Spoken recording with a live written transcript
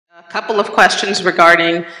A couple of questions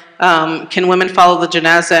regarding can women follow the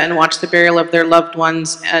Janazah and watch the burial of their loved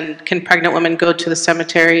ones, and can pregnant women go to the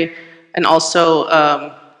cemetery, and also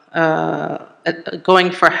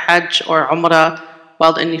going for Hajj or Umrah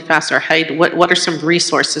while in nifas or haid. What are some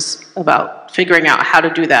resources about figuring out how to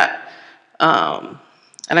do that?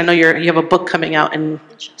 And I know you have a book coming out in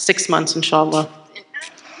 6 months, inshallah.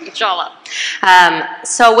 Inshallah.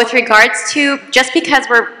 So with regards to, just because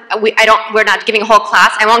we're not giving a whole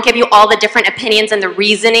class, I won't give you all the different opinions and the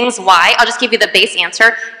reasonings why. I'll just give you the base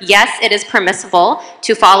answer. Yes, it is permissible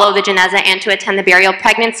to follow the Janazah and to attend the burial.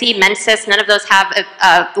 Pregnancy, menses, none of those have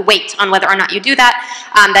a weight on whether or not you do that.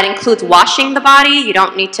 That includes washing the body. You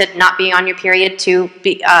don't need to not be on your period to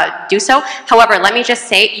do so. However, let me just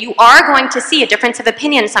say, you are going to see a difference of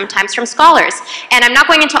opinion sometimes from scholars. And I'm not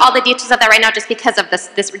going into all the details of that right now just because of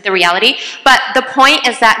the reality. But the point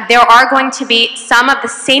is that there are going to be some of the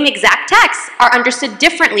same exact texts are understood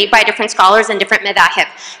differently by different scholars and different madahib.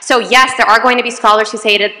 So yes, there are going to be scholars who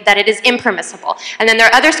say that it is impermissible. And then there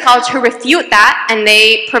are other scholars who refute that, and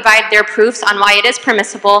they provide their proofs on why it is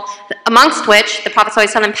permissible, amongst which the Prophet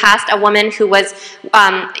ﷺ passed a woman who was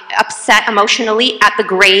upset emotionally at the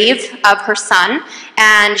grave of her son,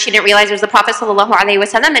 and she didn't realize it was the Prophet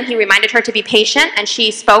ﷺ, and he reminded her to be patient, and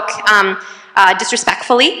she spoke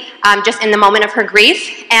disrespectfully, just in the moment of her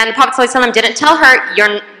grief. And the Prophet ﷺ didn't tell her,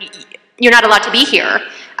 you're not allowed to be here.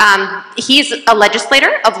 He's a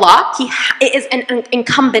legislator of law. It is an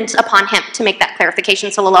incumbent upon him to make that clarification,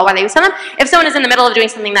 sallallahu alayhi wasallam. If someone is in the middle of doing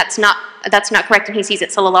something that's not correct and he sees it,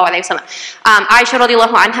 sallallahu alayhi wasallam. Aisha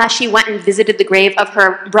radiallahu anha, she went and visited the grave of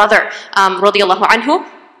her brother, radiallahu anhu,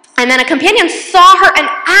 and then a companion saw her and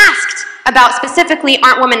asked about specifically,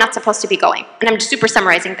 aren't women not supposed to be going? And I'm super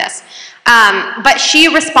summarizing this. But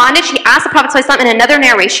she responded, she asked the Prophet ﷺ in another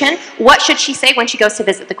narration, what should she say when she goes to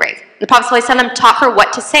visit the grave? The Prophet ﷺ taught her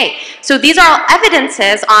what to say. So these are all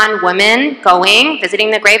evidences on women going,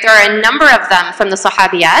 visiting the grave. There are a number of them from the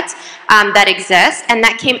Sahabiyat that exist, and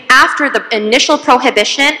that came after the initial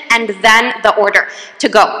prohibition and then the order to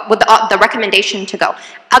go, with the recommendation to go.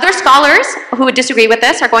 Other scholars who would disagree with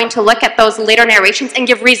this are going to look at those later narrations and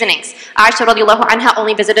give reasonings. Aisha radiallahu anha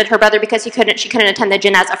only visited her brother because she couldn't attend the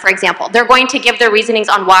Janazah, for example. They're going to give their reasonings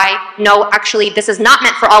on why, no, actually, this is not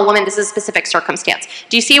meant for all women, this is a specific circumstance.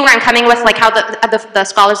 Do you see where I'm coming with, like, how the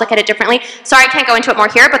scholars look at it differently? Sorry, I can't go into it more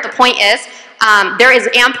here, but the point is, there is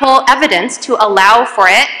ample evidence to allow for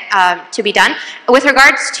it to be done. With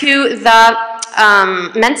regards to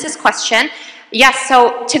the menses question, yes,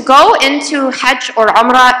 so to go into Hajj or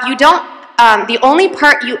Umrah, you don't, the only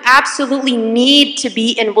part you absolutely need to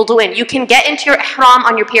be in wudu in, you can get into your ihram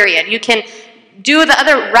on your period, you can do the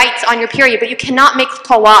other rites on your period, but you cannot make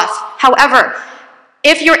tawaf. However,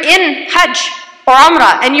 if you're in Hajj or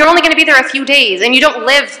Umrah and you're only going to be there a few days and you don't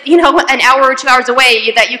live, an hour or 2 hours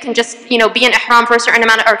away, that you can just, be in ihram for a certain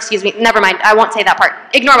amount of, or excuse me, never mind, I won't say that part.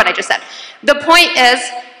 Ignore what I just said. The point is,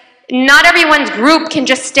 not everyone's group can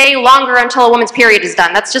just stay longer until a woman's period is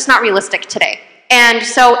done. That's just not realistic today. And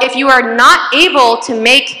so if you are not able to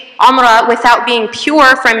make Umrah without being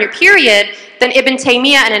pure from your period, then Ibn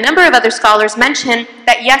Taymiyyah and a number of other scholars mention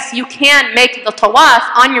that yes, you can make the tawaf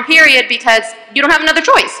on your period because you don't have another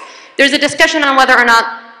choice. There's a discussion on whether or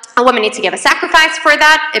not a woman needs to give a sacrifice for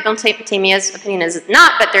that. Ibn Taymiyyah's opinion is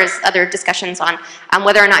not, but there's other discussions on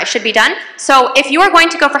whether or not it should be done. So if you are going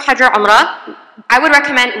to go for Hajj or Umrah, I would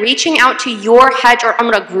recommend reaching out to your Hajj or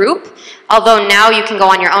Umrah group, although now you can go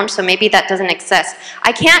on your own, so maybe that doesn't exist.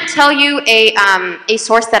 I can't tell you a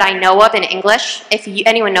source that I know of in English. If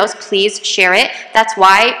anyone knows, please share it. That's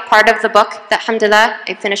why part of the book that, alhamdulillah,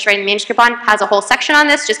 I finished writing the manuscript on, has a whole section on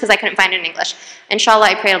this, just because I couldn't find it in English. Inshallah,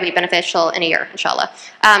 I pray it'll be beneficial in a year, inshallah.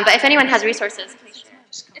 But if anyone has resources, please share.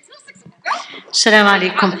 Assalamu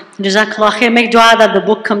alaikum. Jazakallah khair. Make dua that the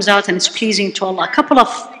book comes out and it's pleasing to Allah. A couple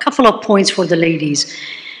of points for the ladies.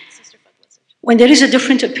 When there is a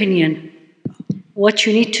different opinion, what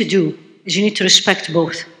you need to do is you need to respect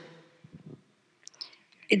both.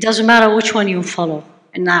 It doesn't matter which one you follow.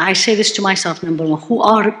 And I say this to myself, number one, who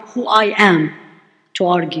I am to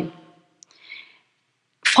argue.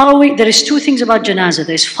 There is two things about Janazah.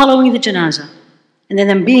 There is following the Janazah, and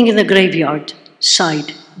then being in the graveyard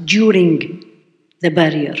side during the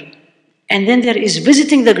burial. And then there is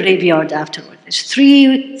visiting the graveyard afterward. There's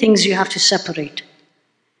three things you have to separate.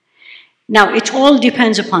 Now, it all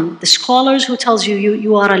depends upon the scholars who tells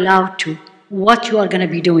you are allowed to, what you are going to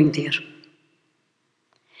be doing there.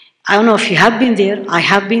 I don't know if you have been there, I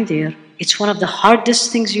have been there. It's one of the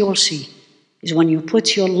hardest things you will see, is when you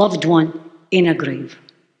put your loved one in a grave.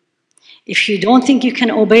 If you don't think you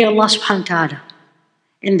can obey Allah subhanahu wa ta'ala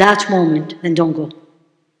in that moment, then don't go.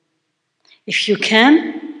 If you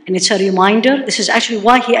can, and it's a reminder, this is actually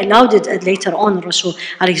why he allowed it later on, Rasul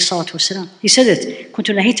alayhi salatu wasalam. He said it,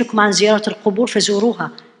 كنت نهيتكم عن زيارة القبور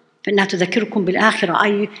فزوروها فإنها تذكركم بالآخرة.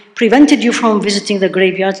 I prevented you from visiting the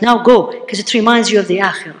graveyards, now go, because it reminds you of the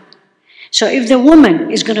akhirah. So if the woman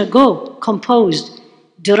is going to go composed,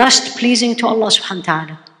 dressed pleasing to Allah subhanahu wa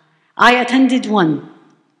ta'ala. I attended one,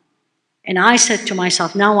 and I said to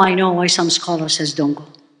myself, now I know why some scholar says don't go.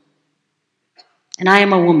 And I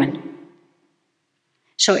am a woman.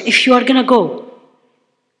 So if you are going to go,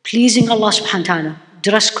 pleasing Allah subhanahu wa ta'ala,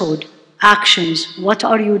 dress code, actions, what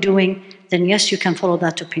are you doing? Then yes, you can follow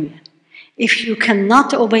that opinion. If you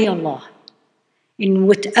cannot obey Allah, in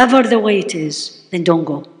whatever the way it is, then don't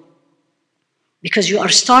go. Because you are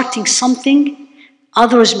starting something,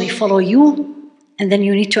 others may follow you, and then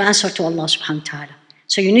you need to answer to Allah subhanahu wa ta'ala.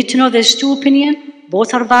 So you need to know there's two opinions,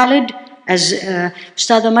 both are valid. As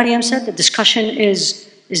Ustadha Maryam said, the discussion is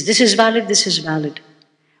this is valid, this is valid.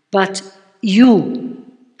 But you,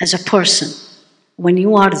 as a person, when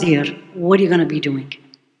you are there, what are you going to be doing?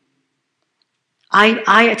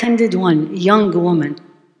 I attended one young woman.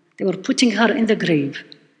 They were putting her in the grave,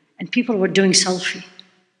 and people were doing selfie.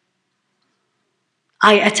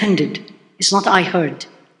 I attended. It's not I heard.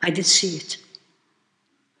 I did see it.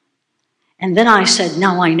 And then I said,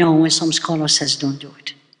 now I know when some scholar says don't do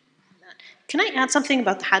it. Can I add something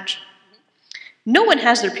about the Hajj? No one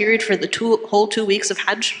has their period for the whole 2 weeks of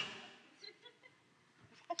Hajj.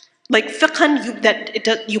 Like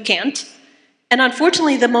fiqhan, you can't. And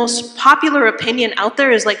unfortunately, the most popular opinion out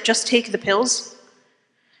there is like, just take the pills.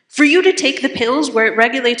 For you to take the pills where it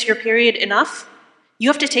regulates your period enough, you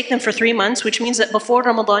have to take them for 3 months, which means that before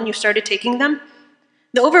Ramadan you started taking them.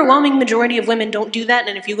 The overwhelming majority of women don't do that,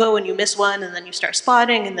 and if you go and you miss one, and then you start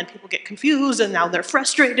spotting, and then people get confused, and now they're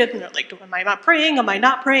frustrated, and they're like, am I not praying? Am I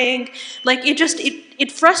not praying? Like,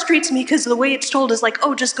 it frustrates me because the way it's told is like,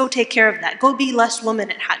 oh, just go take care of that. Go be less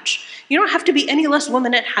woman at Hajj. You don't have to be any less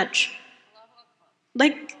woman at Hajj.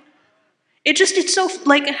 Like, it's so,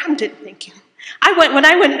 like, alhamdulillah, thank you. When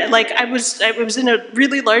I went, like, I was in a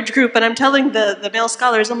really large group, and I'm telling the male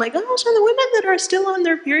scholars, I'm like, oh, so the women that are still on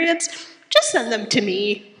their periods, just send them to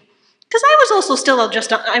me. Because I was also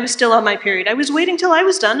still on my period. I was waiting till I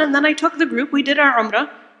was done, and then I took the group, we did our Umrah.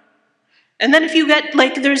 And then if you get,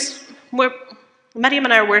 like, Maryam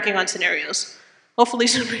and I are working on scenarios. Hopefully,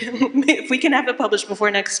 if we can have it published before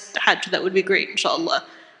next Hajj, that would be great, inshallah.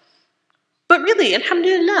 But really,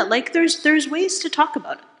 alhamdulillah, like, there's ways to talk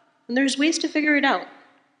about it. And there's ways to figure it out.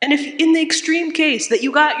 And if in the extreme case that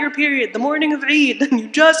you got your period the morning of Eid and you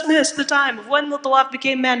just missed the time of when the tawaf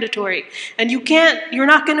became mandatory and you're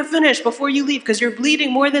not going to finish before you leave because you're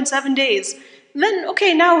bleeding more than 7 days, then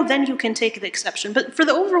okay, then you can take the exception. But for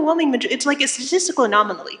the overwhelming majority, it's like a statistical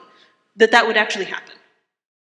anomaly that would actually happen.